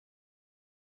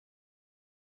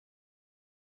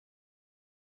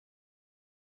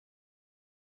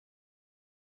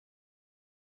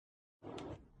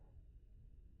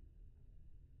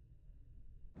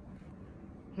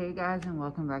Hey guys, and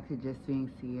welcome back to Just Being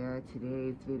Sierra.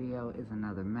 Today's video is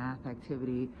another math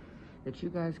activity that you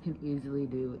guys can easily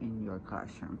do in your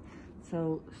classroom.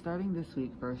 So starting this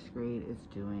week, first grade is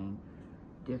doing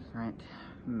different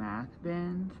math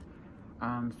bins.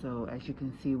 So as you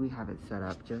can see, we have it set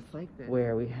up just like this,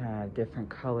 where we have different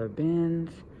color bins,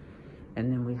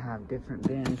 and then we have different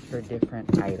bins for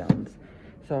different items.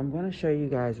 So I'm going to show you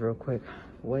guys real quick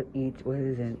what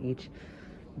is in each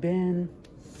bin,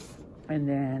 and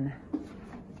then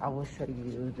I will show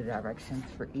you the directions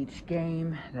for each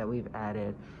game that we've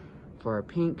added for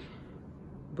pink,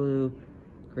 blue,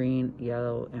 green,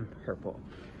 yellow, and purple.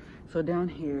 So down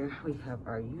here we have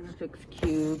our Unifix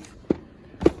cubes,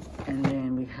 and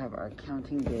then we have our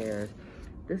counting bears.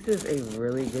 This is a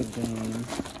really good game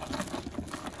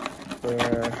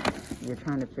where you're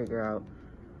trying to figure out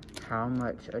how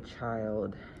much a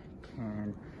child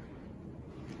can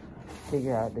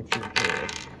figure out that you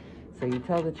did. So you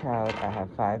tell the child, I have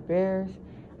 5 bears,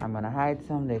 I'm gonna hide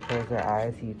some. They close their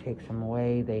eyes, you take some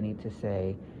away. They need to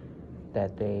say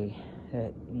that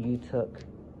you took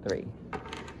 3.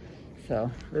 So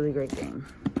really great game.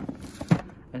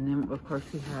 And then of course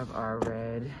we have our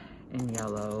red and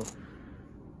yellow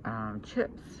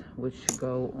chips, which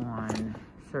go on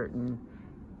certain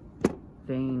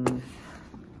things,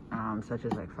 such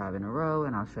as like 5 in a row,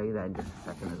 and I'll show you that in just a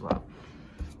second as well.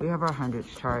 We have our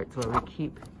hundreds charts where we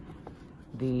keep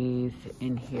these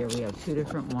in here. We have 2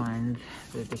 different ones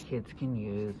that the kids can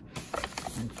use,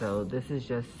 and so this is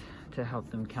just to help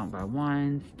them count by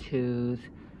 1s, 2s,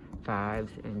 5s,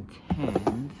 and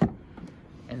 10s.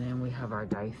 And then we have our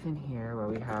dice in here where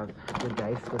we have the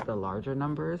dice with the larger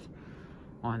numbers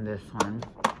on this one.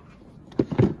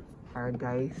 Our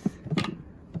dice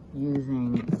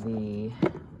using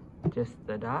just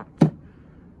the dots,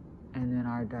 and then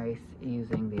our dice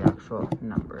using the actual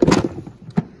numbers.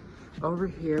 Over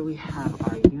here we have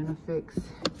our Unifix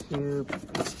cube.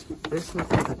 This was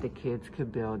so that the kids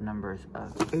could build numbers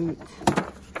of 8,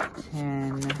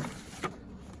 10,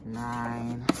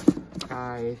 9,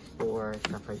 5, 4,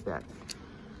 stuff like that.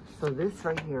 So this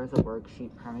right here is a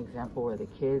worksheet prime example where the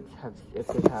kids have, if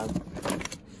they have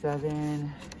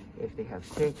 7, if they have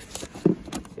 6,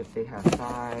 if they have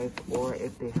 5, or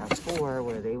if they have 4,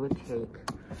 where they would take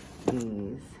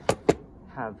these,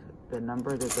 have the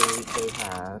number that they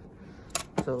have.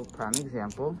 So prime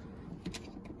example,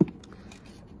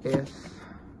 if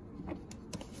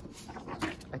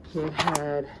a kid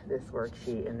had this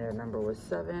worksheet and their number was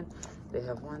 7, they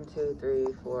have 1, 2, 3,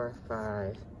 4,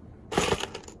 5,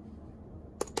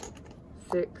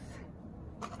 6,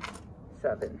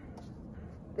 7.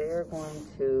 They're going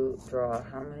to draw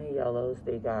how many yellows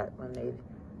they got when they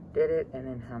did it, and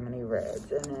then how many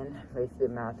reds, and then make the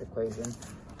math equation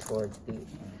towards the end.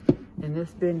 In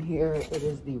this bin here, it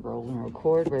is the roll and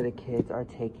record, where the kids are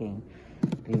taking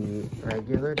the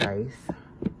regular dice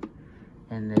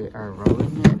and they are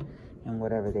rolling it, and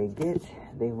whatever they get,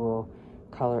 they will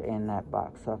color in that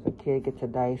box. So if a kid gets a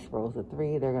dice, rolls a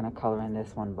 3, they're going to color in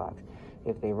this one box.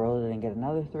 If they roll it and get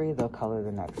another 3, they'll color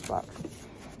the next box.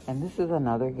 And this is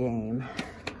another game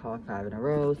called 5 in a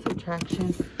row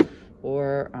subtraction,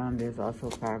 or there's also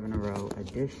 5 in a row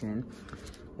addition,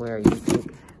 where you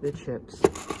take the chips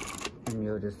and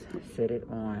you'll just sit it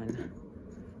on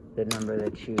the number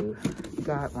that you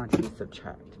got once you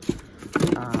subtract.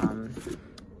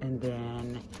 And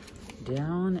then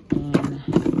down in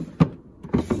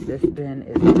this bin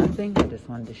is nothing. I just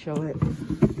wanted to show it.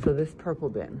 So this purple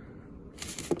bin.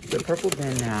 The purple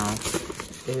bin now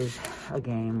is a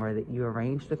game where you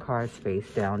arrange the cards face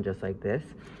down just like this.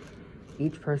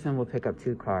 Each person will pick up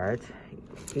 2 cards.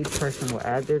 Each person will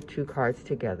add their 2 cards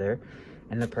together,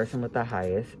 and the person with the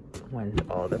highest wins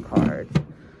all the cards.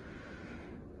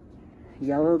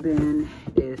 Yellow bin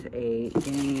is a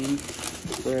game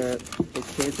where the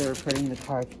kids are putting the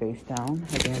cards face down,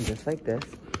 again just like this.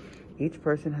 Each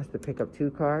person has to pick up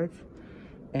 2 cards,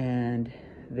 and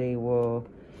they will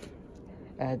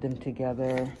add them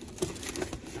together,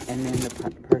 and then the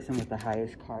person with the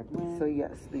highest card wins. So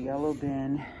yes, the yellow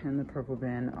bin and the purple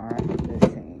bin are the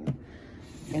same.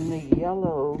 In the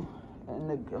in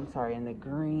the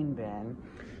green bin,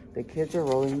 the kids are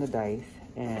rolling the dice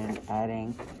and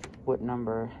adding what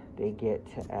number they get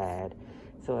to add.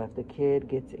 So if the kid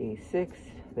gets a 6,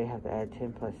 they have to add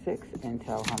 10 plus 6 and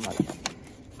tell how much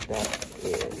that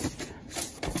is.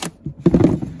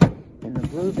 In the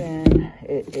blue bin,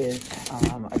 it is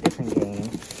a different game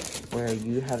where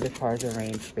you have the cards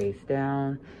arranged face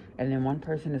down, and then one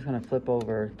person is going to flip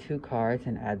over 2 cards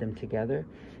and add them together.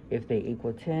 If they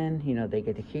equal 10, they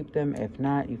get to keep them. If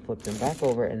not, you flip them back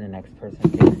over and the next person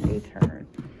takes a turn.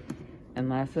 And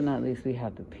last but not least, we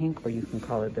have the pink, or you can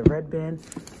call it the red bin,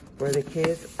 where the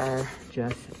kids are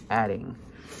just adding.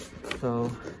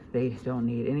 So they don't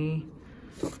need any,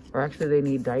 or actually they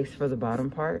need dice for the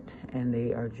bottom part, and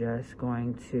they are just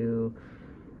going to,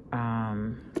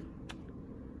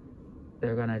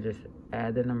 they're gonna just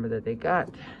add the number that they got.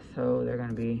 So they're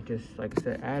gonna be just, like I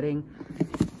said, adding,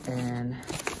 and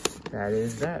that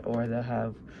is that. Or they'll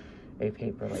have a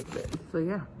paper like this. So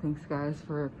yeah, thanks guys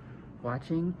for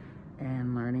watching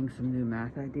and learning some new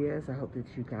math ideas. I hope that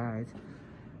you guys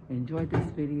enjoyed this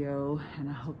video, and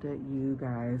I hope that you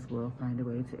guys will find a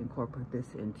way to incorporate this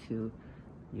into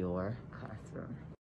your classroom.